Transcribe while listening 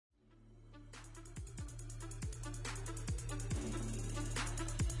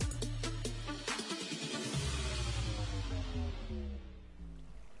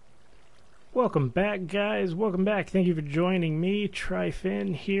Welcome back, guys. Welcome back. Thank you for joining me,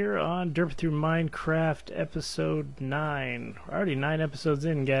 Tryfin, here on Derpin through Minecraft episode 9. We're already 9 episodes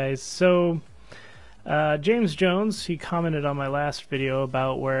in, guys. So, James Jones, he commented on my last video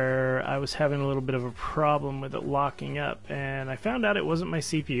about where I was having a little bit of a problem with it locking up, and I found out it wasn't my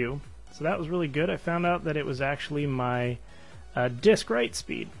CPU, so that was really good. I found out that it was actually my disk write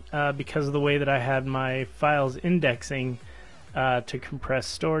speed, because of the way that I had my files indexing to compress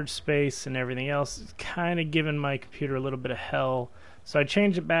storage space and everything else. It's kind of given my computer a little bit of hell, so I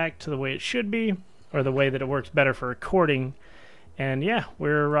changed it back to the way it should be, or the way that it works better for recording. And yeah,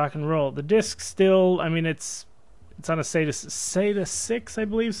 we're rock and roll. The disk still, I mean, it's on a SATA 6, I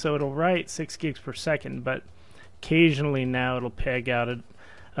believe, so it'll write 6 gigs per second, but occasionally now it'll peg out at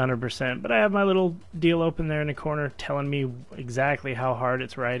 100%. But I have my little deal open there in the corner telling me exactly how hard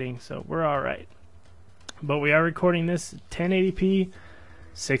it's writing, so we're alright. But we are recording this at 1080p,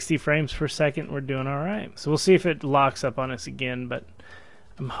 60 frames per second. We're doing alright. So we'll see if it locks up on us again, but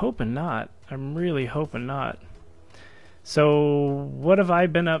I'm hoping not. I'm really hoping not. So what have I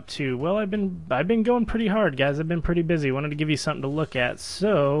been up to? Well, I've been going pretty hard, guys. I've been pretty busy. Wanted to give you something to look at.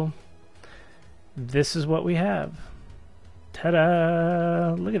 So this is what we have.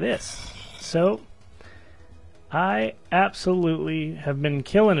 Ta-da! Look at this. So I absolutely have been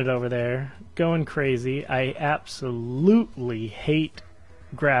killing it over there, going crazy. I absolutely hate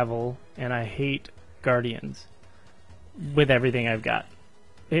gravel, and I hate guardians with everything I've got.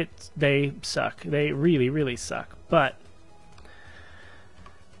 They suck. They really, really suck. But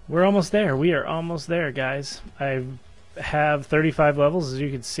we're almost there. We are almost there, guys. I have 35 levels, as you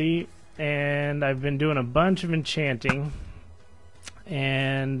can see, and I've been doing a bunch of enchanting.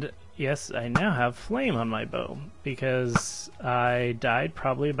 And yes, I now have flame on my bow because I died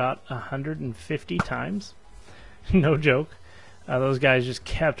probably about 150 times. No joke. Those guys just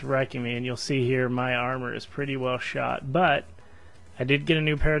kept wrecking me, and you'll see here my armor is pretty well shot. But I did get a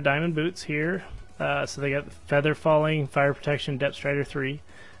new pair of diamond boots here. So they got feather falling, fire protection, depth strider 3.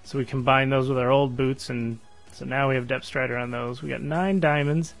 So we combine those with our old boots, and so now we have depth strider on those. We got 9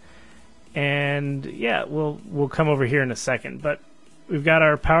 diamonds, and yeah, we'll come over here in a second. But we've got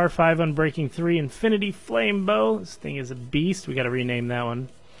our Power 5 Unbreaking 3 Infinity Flame Bow. This thing is a beast. We got to rename that one.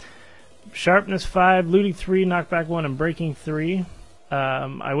 Sharpness 5, Looting 3, Knockback 1, and Breaking 3.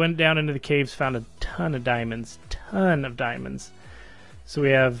 I went down into the caves, found a ton of diamonds. So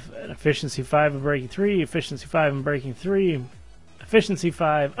we have an Efficiency 5 Unbreaking 3, Efficiency 5 Unbreaking 3, Efficiency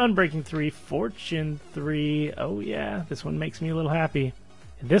 5 Unbreaking 3, Fortune 3. Oh yeah, this one makes me a little happy.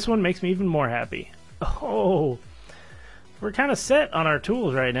 This one makes me even more happy. Oh, we're kind of set on our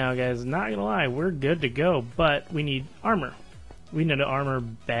tools right now, guys. Not gonna lie, we're good to go, but we need armor. We need armor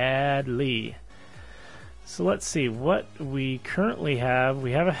badly. So let's see what we currently have.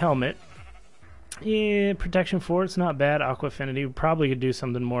 We have a helmet. Yeah, protection 4, it's not bad. Aqua Affinity, we probably could do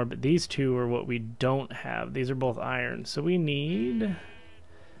something more, but these two are what we don't have. These are both iron, so we need,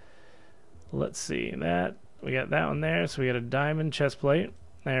 let's see, that, we got that one there, so we got a diamond chest plate.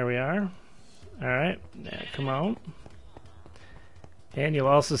 There we are. Alright, now come on. And you'll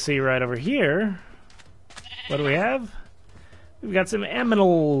also see right over here, what do we have? We've got some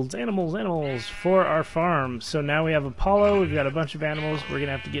animals for our farm. So now we have Apollo, we've got a bunch of animals. We're going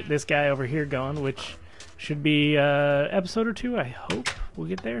to have to get this guy over here going, which should be episode or 2, I hope we'll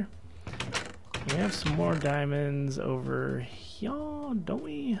get there. We have some more diamonds over here, don't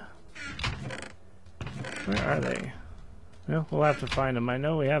we? Where are they? Well, we'll have to find them. I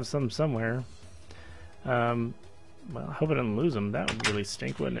know we have some somewhere. Well, I hope I don't lose them. That would really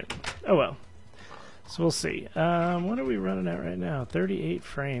stink, wouldn't it? Oh well. So we'll see. What are we running at right now? 38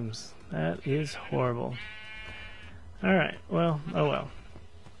 frames. That is horrible. Alright, well, oh well.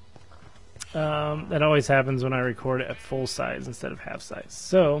 That always happens when I record it at full size instead of half size.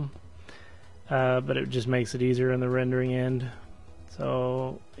 So, but it just makes it easier in the rendering end.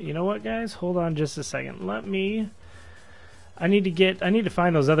 So, you know what, guys? Hold on just a second. I need to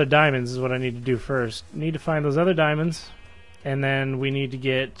find those other diamonds is what I need to do first. Need to find those other diamonds. And then we need to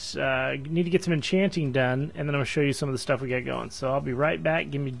get some enchanting done, and then I'm going to show you some of the stuff we got going. So I'll be right back.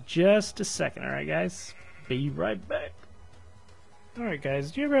 Give me just a second, alright guys? Be right back. Alright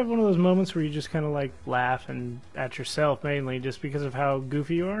guys, do you ever have one of those moments where you just kind of like laugh and at yourself mainly just because of how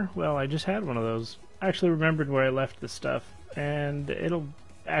goofy you are? Well, I just had one of those. I actually remembered where I left this stuff, and it'll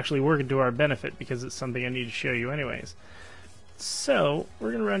actually work into our benefit because it's something I need to show you anyways. So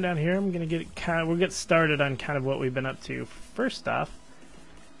we're gonna run down here. I'm gonna we'll get started on kind of what we've been up to. First off,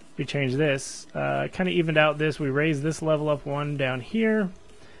 we changed this, kind of evened out this. We raised this level up 1 down here,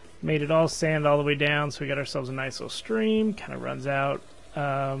 made it all sand all the way down, so we got ourselves a nice little stream. Kind of runs out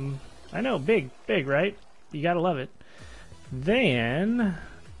I know, big, right? You gotta love it. Then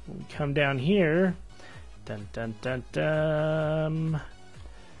we come down here. Dun dun dun dun.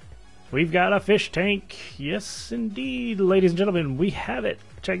 We've got a fish tank. Yes, indeed, ladies and gentlemen, we have it.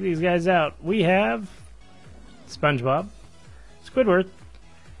 Check these guys out. We have SpongeBob, Squidward,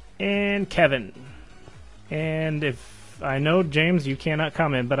 and Kevin. And if I know, James, you cannot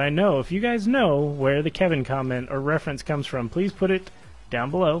comment, but I know if you guys know where the Kevin comment or reference comes from, please put it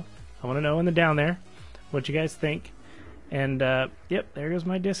down below. I want to know in the down there what you guys think. And yep, there goes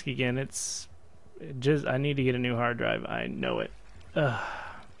my disc again. I need to get a new hard drive. I know it. Ugh.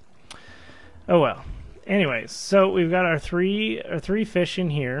 Oh well. Anyways, so we've got our three fish in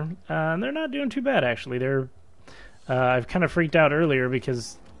here. They're not doing too bad actually. I've kind of freaked out earlier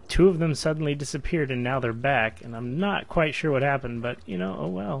because 2 of them suddenly disappeared and now they're back, and I'm not quite sure what happened, but you know, oh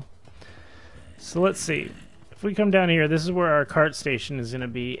well. So let's see. If we come down here, this is where our cart station is going to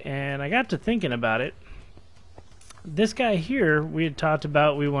be, and I got to thinking about it. This guy here, we had talked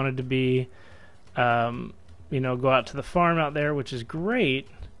about we wanted to be, you know, go out to the farm out there, which is great,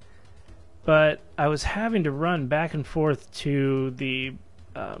 but I was having to run back and forth to the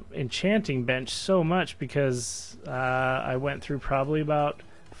enchanting bench so much because I went through probably about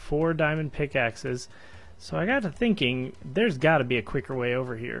 4 diamond pickaxes. So I got to thinking, there's got to be a quicker way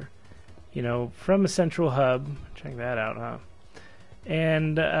over here. You know, from a central hub. Check that out, huh?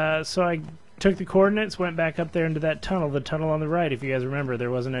 And so I took the coordinates, went back up there into that tunnel, the tunnel on the right. If you guys remember, there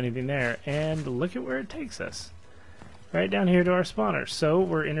wasn't anything there. And look at where it takes us. Right down here to our spawner. So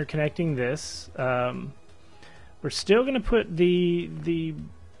we're interconnecting this. We're still going to put the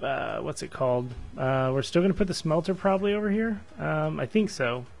what's it called? We're still going to put the smelter probably over here. I think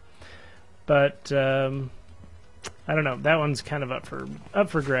so. But I don't know. That one's kind of up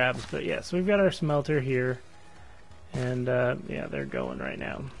for grabs. But yeah, so we've got our smelter here, and yeah, they're going right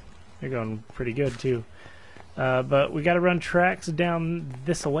now. They're going pretty good too. But we got to run tracks down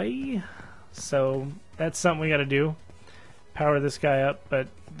this way, so that's something we got to do. Power this guy up. But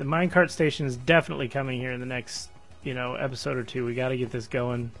the minecart station is definitely coming here in the next, you know, episode or 2. We got to get this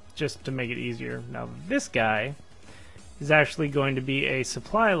going just to make it easier. Now this guy is actually going to be a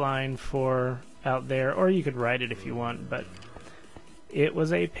supply line for out there, or you could ride it if you want, but it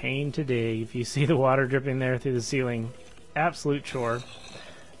was a pain to dig. If you see the water dripping there through the ceiling, absolute chore.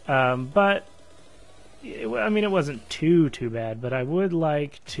 But I mean, it wasn't too bad, but I would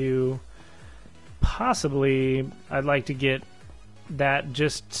like to possibly, I'd like to get that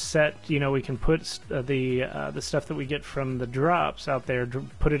just set, you know, we can put the stuff that we get from the drops out there,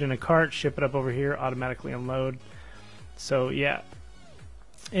 put it in a cart, ship it up over here, automatically unload. So yeah.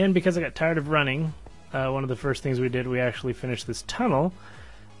 And because I got tired of running, one of the first things we did, we actually finished this tunnel.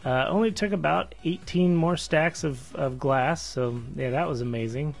 Only took about 18 more stacks of glass, so yeah, that was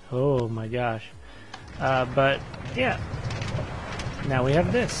amazing. Oh my gosh. But yeah, now we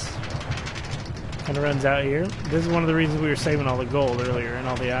have this. Kind of runs out here. This is one of the reasons we were saving all the gold earlier and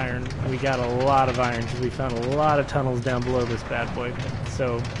all the iron. We got a lot of iron because we found a lot of tunnels down below this bad boy.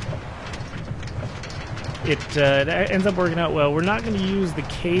 So it ends up working out well. We're not going to use the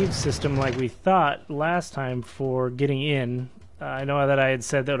cave system like we thought last time for getting in. I know that I had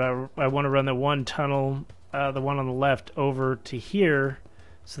said that I want to run the one tunnel, the one on the left, over to here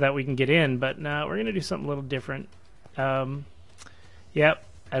so that we can get in, but no, we're going to do something a little different. Yep,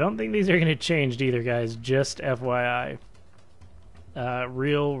 I don't think these are going to change either, guys, just FYI.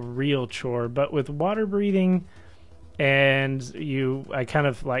 Real chore, but with water breathing, and I kind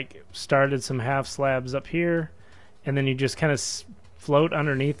of like started some half slabs up here, and then you just kind of float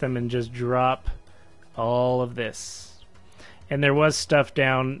underneath them and just drop all of this. And there was stuff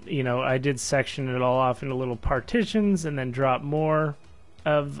down, you know, I did section it all off into little partitions and then drop more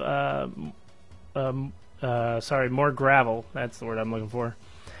of, more gravel. That's the word I'm looking for.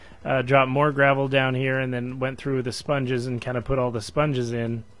 Drop more gravel down here and then went through the sponges and kind of put all the sponges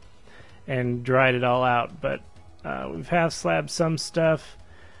in and dried it all out. But we've half slabbed some stuff,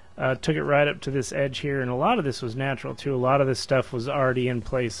 took it right up to this edge here, and a lot of this was natural too. A lot of this stuff was already in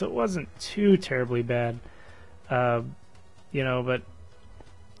place, so it wasn't too terribly bad. You know, but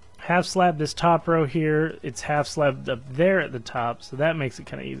half slab this top row here, it's half slabbed up there at the top, so that makes it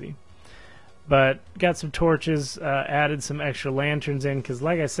kind of easy. But got some torches, added some extra lanterns in, because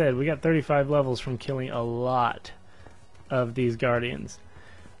like I said, we got 35 levels from killing a lot of these Guardians.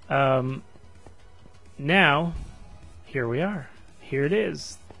 Now, here we are. Here it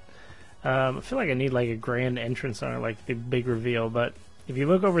is. I feel like I need like a grand entrance on it, like the big reveal, but if you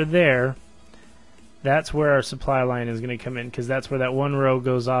look over there, that's where our supply line is going to come in, because that's where that one row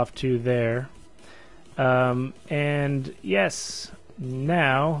goes off to there. And yes,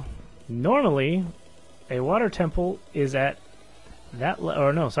 now Normally, a water temple is at that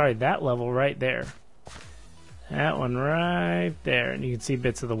level right there. That one right there. And you can see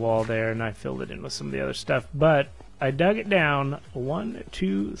bits of the wall there, and I filled it in with some of the other stuff. But I dug it down 1,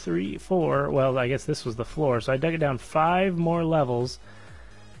 2, 3, 4. Well, I guess this was the floor. So I dug it down 5 more levels.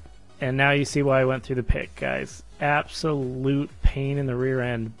 And now you see why I went through the pit, guys. Absolute pain in the rear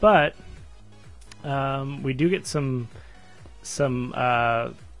end. But we do get some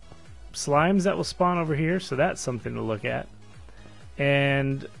slimes that will spawn over here, so that's something to look at.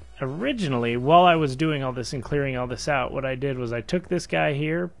 And originally, while I was doing all this and clearing all this out, what I did was I took this guy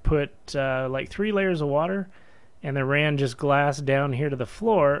here, put like 3 layers of water, and then ran just glass down here to the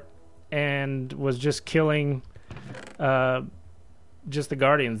floor, and was just killing just the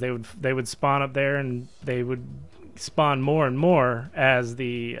Guardians. They would spawn up there, and they would spawn more and more as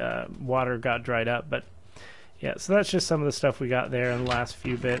the water got dried up. But yeah, so that's just some of the stuff we got there in the last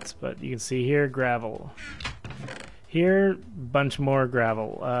few bits. But you can see here, gravel. Here, bunch more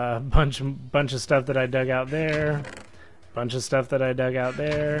gravel. Bunch of stuff that I dug out there. Bunch of stuff that I dug out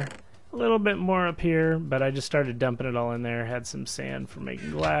there. A little bit more up here, but I just started dumping it all in there. Had some sand for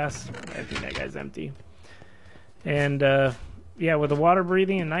making glass. I think that guy's empty. And yeah, with the water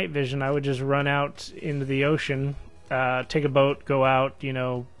breathing and night vision, I would just run out into the ocean, take a boat, go out,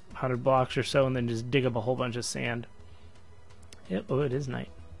 100 blocks or so, and then just dig up a whole bunch of sand. Yep. Oh, it is night.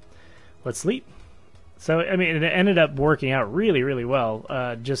 Let's sleep. So, I mean, it ended up working out really, really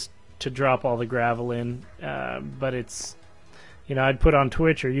well, just to drop all the gravel in. But it's, I'd put on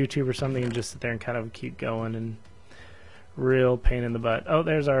Twitch or YouTube or something and just sit there and kind of keep going, and real pain in the butt. Oh,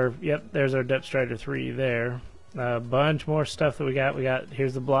 there's our Depth Strider 3 there. A bunch more stuff that we got.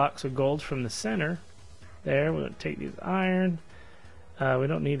 Here's the blocks of gold from the center. There, we're going to take these iron. We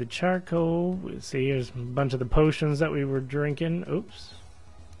don't need the charcoal. See, here's a bunch of the potions that we were drinking. Oops.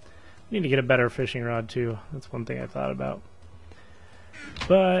 We need to get a better fishing rod too. That's one thing I thought about.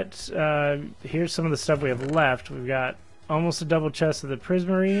 But here's some of the stuff we have left. We've got almost a double chest of the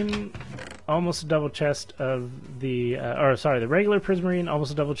prismarine, almost a double chest of the, the regular prismarine,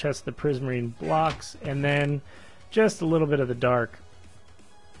 almost a double chest of the prismarine blocks, and then just a little bit of the dark.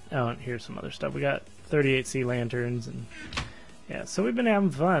 Oh, and here's some other stuff. We got 38 sea lanterns, and yeah, so we've been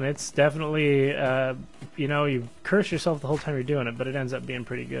having fun. It's definitely, you curse yourself the whole time you're doing it, but it ends up being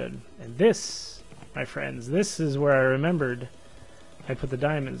pretty good. And this, my friends, this is where I remembered I put the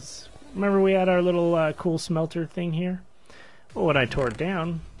diamonds. Remember we had our little cool smelter thing here? Well, when I tore it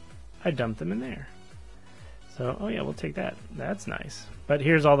down, I dumped them in there. So, oh yeah, we'll take that. That's nice. But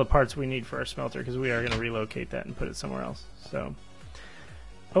here's all the parts we need for our smelter, because we are going to relocate that and put it somewhere else. So,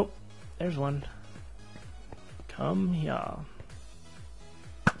 oh, there's one. Come here.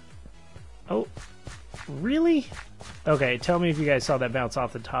 Oh, really? Okay, tell me if you guys saw that bounce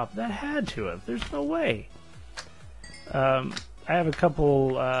off the top. That had to have. There's no way. I have a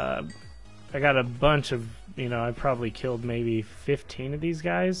couple, I got a bunch of, I probably killed maybe 15 of these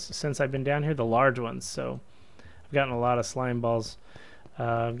guys since I've been down here, the large ones, so I've gotten a lot of slime balls.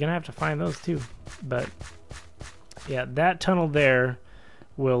 I'm gonna have to find those too. But yeah, that tunnel there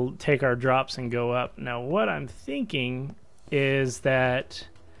will take our drops and go up. Now what I'm thinking is that,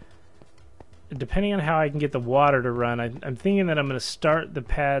 depending on how I can get the water to run, I'm thinking that I'm going to start the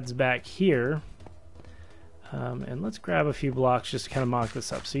pads back here. And let's grab a few blocks just to kind of mock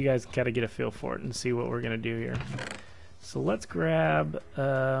this up so you guys got to get a feel for it and see what we're going to do here. So let's grab,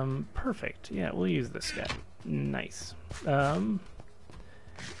 perfect. Yeah, we'll use this guy. Nice.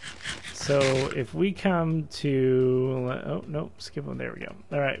 So if we come to, oh, no, skip one. There we go.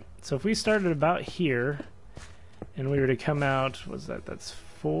 All right. So if we started about here and we were to come out, what's that? That's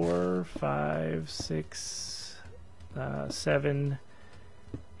 4, 5, 6, 7,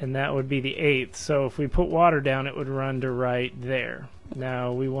 and that would be the 8th. So if we put water down, it would run to right there.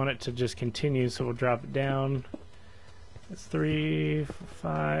 Now we want it to just continue, so we'll drop it down. That's 3,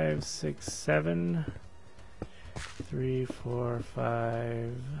 5, 6, 7, 3, 4,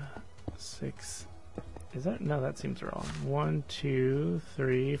 5, 6. Is that? No, that seems wrong. 1, 2,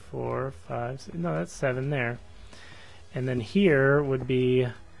 3, 4, 5, 6. No, that's 7 there. And then here would be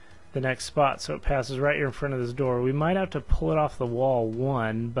the next spot, so it passes right here in front of this door. We might have to pull it off the wall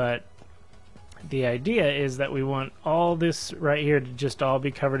one, but the idea is that we want all this right here to just all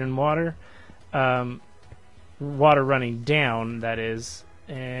be covered in water. Water running down, that is.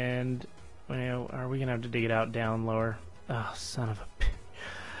 And, are we going to have to dig it out down lower? Oh, son of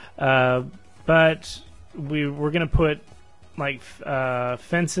a... but we're going to put, like,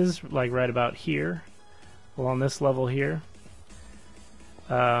 fences, like, right about here. Along this level here.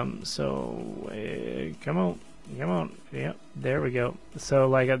 So come on, yep. There we go. So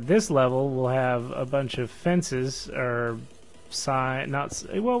like at this level, we'll have a bunch of fences or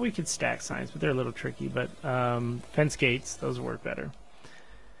well, we could stack signs, but they're a little tricky. But fence gates, those work better.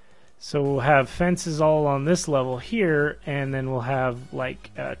 So we'll have fences all on this level here, and then we'll have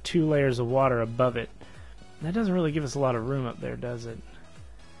like 2 layers of water above it. That doesn't really give us a lot of room up there, does it?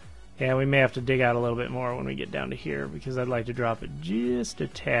 Yeah, we may have to dig out a little bit more when we get down to here, because I'd like to drop it just a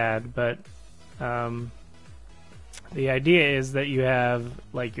tad. But the idea is that you have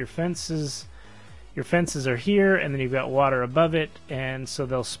like your fences are here, and then you've got water above it, and so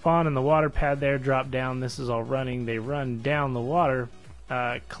they'll spawn in the water pad there, drop down. This is all running. They run down the water,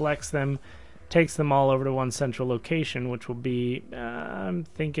 collects them, takes them all over to one central location, which will be, I'm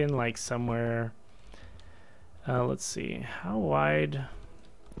thinking like somewhere, let's see, how wide.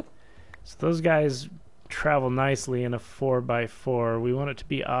 So those guys travel nicely in a 4x4. We want it to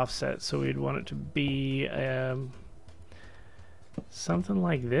be offset, so we'd want it to be something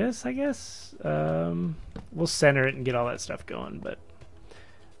like this, I guess. We'll center it and get all that stuff going, but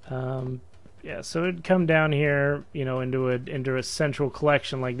yeah, so it'd come down here, you know, into a central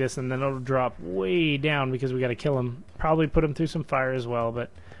collection like this, and then it'll drop way down because we got to kill them. Probably put them through some fire as well,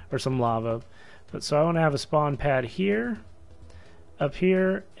 or some lava. But so I want to have a spawn pad here, up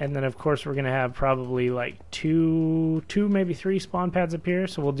here, and then of course we're gonna have probably like two, maybe 3 spawn pads up here.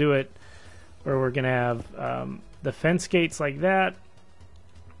 So we'll do it where we're gonna have the fence gates like that,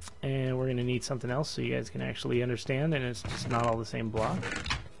 and we're gonna need something else so you guys can actually understand, and it's just not all the same block.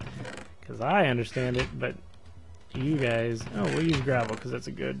 Because I understand it, but you guys... Oh, we'll use gravel because that's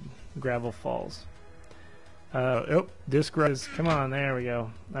a good... Gravel falls. Oh, disc rise. Come on, there we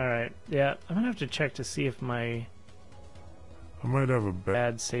go. Alright, yeah, I'm going to have to check to see if my... I might have a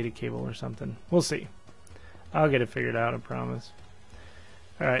bad SATA cable or something. We'll see. I'll get it figured out, I promise.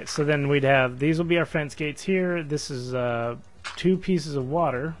 Alright, so then we'd have... These will be our fence gates here. This is 2 pieces of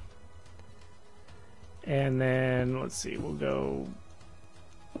water. And then, let's see, we'll go...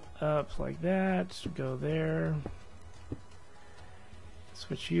 up like that, go there,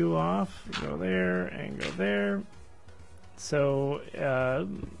 switch you off, go there, and go there. So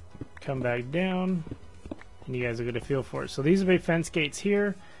come back down, and you guys will get a feel for it. So these will be fence gates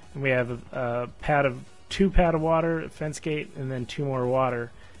here, and we have a pad of 2 pad of water, a fence gate, and then 2 more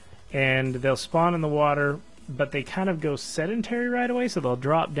water. And they'll spawn in the water, but they kind of go sedentary right away, so they'll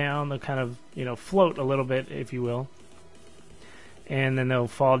drop down, they'll kind of, you know, float a little bit, if you will. And then they'll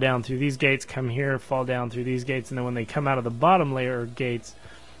fall down through these gates, come here, fall down through these gates, and then when they come out of the bottom layer of gates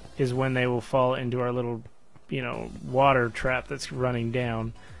is when they will fall into our little, you know, water trap that's running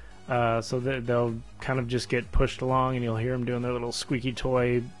down. So that they'll kind of just get pushed along, and you'll hear them doing their little squeaky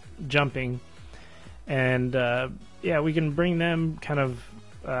toy jumping. And yeah, we can bring them kind of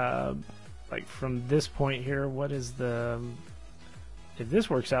like from this point here. What is the... If this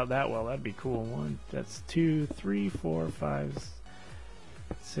works out that well, that'd be cool. 1, that's 2, 3, 4, 5...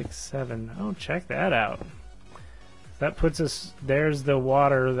 6, 7. Oh, check that out. That puts us... There's the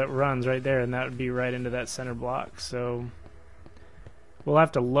water that runs right there, and that would be right into that center block. So we'll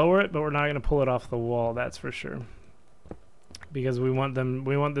have to lower it, but we're not going to pull it off the wall, that's for sure. Because we want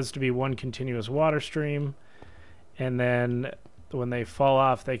this to be one continuous water stream, and then when they fall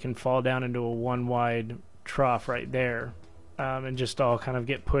off, they can fall down into a 1 wide trough right there, and just all kind of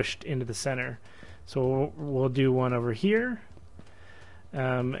get pushed into the center. So we'll do one over here.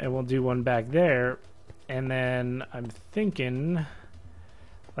 And we'll do one back there, and then I'm thinking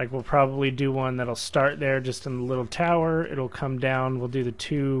like we'll probably do one that'll start there just in the little tower. It'll come down. We'll do the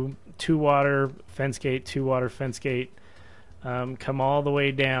two water fence gate, 2 water fence gate, come all the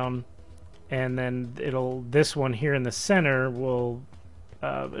way down, and then this one here in the center will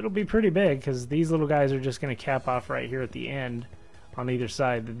it'll be pretty big because these little guys are just going to cap off right here at the end on either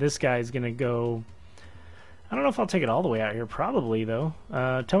side. This guy is going to go... I don't know if I'll take it all the way out here. Probably, though.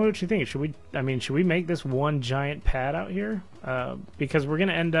 Tell me what you think. Should we make this one giant pad out here? Because we're going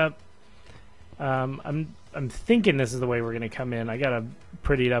to end up... I'm thinking this is the way we're going to come in. I got to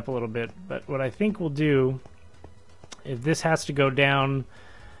pretty it up a little bit. But what I think we'll do, if this has to go down,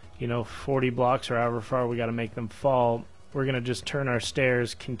 you know, 40 blocks or however far we got to make them fall, we're going to just turn our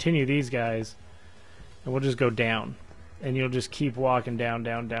stairs, continue these guys, and we'll just go down. And you'll just keep walking down,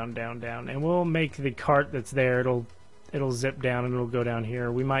 down, down, down, down. And we'll make the cart that's there, it'll zip down and it'll go down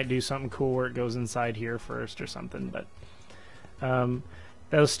here. We might do something cool where it goes inside here first or something. But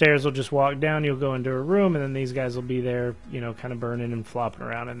those stairs will just walk down. You'll go into a room, and then these guys will be there, you know, kind of burning and flopping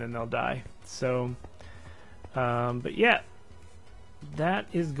around, and then they'll die. So, but yeah, that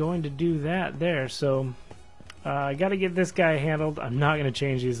is going to do that there. So I got to get this guy handled. I'm not going to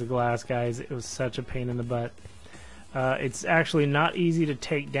change these to glass, guys. It was such a pain in the butt. It's actually not easy to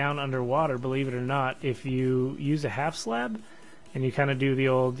take down underwater, believe it or not, if you use a half slab and you kind of do the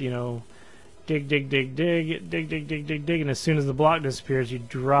old, you know, dig, dig, dig, dig, dig, dig, dig, dig, dig, and as soon as the block disappears, you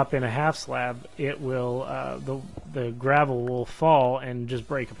drop in a half slab. It will, the gravel will fall and just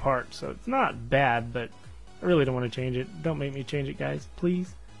break apart. So it's not bad, but I really don't want to change it. Don't make me change it, guys.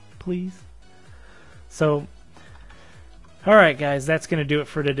 Please. Please. So, alright guys, that's going to do it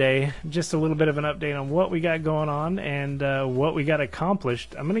for today. Just a little bit of an update on what we got going on and what we got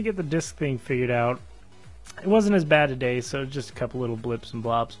accomplished. I'm going to get the disc thing figured out. It wasn't as bad today, so just a couple little blips and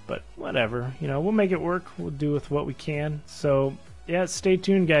blops, but whatever. You know, we'll make it work. We'll do with what we can. So, yeah, stay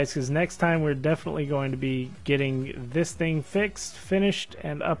tuned, guys, because next time we're definitely going to be getting this thing fixed, finished,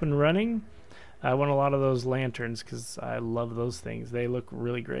 and up and running. I want a lot of those lanterns because I love those things. They look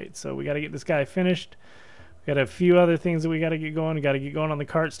really great. So we got to get this guy finished. We got a few other things that we got to get going. We got to get going on the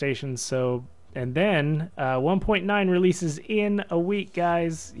cart station. So, and then 1.9 releases in a week,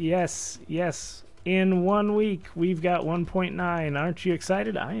 guys. Yes, yes. In 1 week, we've got 1.9. Aren't you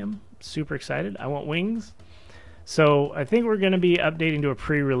excited? I am super excited. I want wings. So I think we're going to be updating to a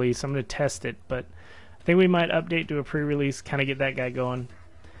pre-release. I'm going to test it, but I think we might update to a pre-release, kind of get that guy going.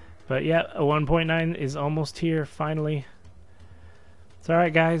 But yeah, a 1.9 is almost here, finally. It's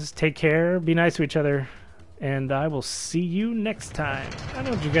alright, guys. Take care. Be nice to each other. And I will see you next time. I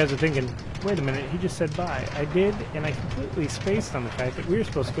know what you guys are thinking. Wait a minute, he just said bye. I did, and I completely spaced on the fact that we were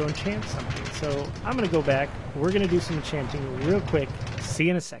supposed to go enchant something. So I'm going to go back. We're going to do some enchanting real quick. See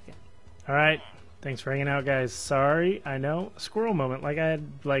you in a second. Alright, thanks for hanging out, guys. Sorry, I know. Squirrel moment. Like I had,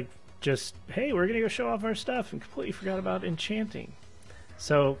 like, just, hey, we're going to go show off our stuff and completely forgot about enchanting.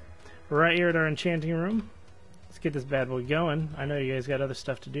 So, we're right here at our enchanting room. Let's get this bad boy going. I know you guys got other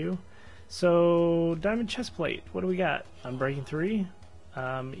stuff to do. So, diamond chest plate. What do we got? Unbreaking 3?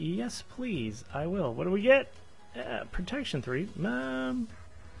 Yes, please. I will. What do we get? Protection 3.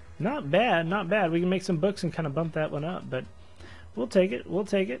 Not bad, not bad. We can make some books and kind of bump that one up, but we'll take it. We'll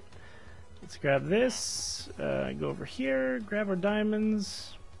take it. Let's grab this. Go over here. Grab our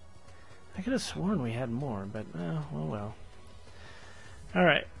diamonds. I could have sworn we had more, but oh well.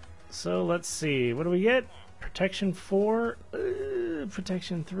 Alright. So let's see. What do we get? Protection 4.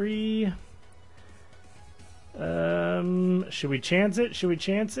 Protection 3. Should we chance it? Should we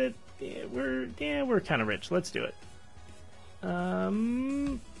chance it? Yeah, we're kind of rich. Let's do it.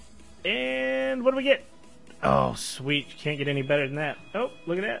 And what do we get? Oh, sweet. You can't get any better than that. Oh,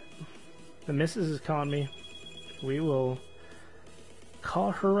 look at that. The missus is calling me. We will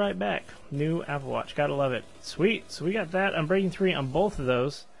call her right back. New Apple Watch. Gotta love it. Sweet. So we got that. I'm breaking 3 on both of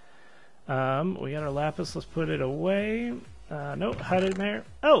those. We got our lapis. Let's put it away. Nope. Hide it in there.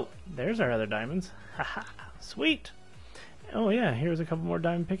 Oh, there's our other diamonds. Haha. Sweet. Oh, yeah. Here's a couple more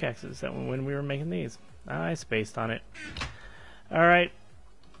diamond pickaxes that when we were making these. I spaced on it. All right.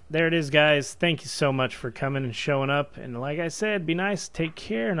 There it is, guys. Thank you so much for coming and showing up. And like I said, be nice, take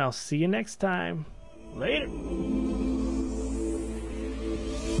care, and I'll see you next time. Later.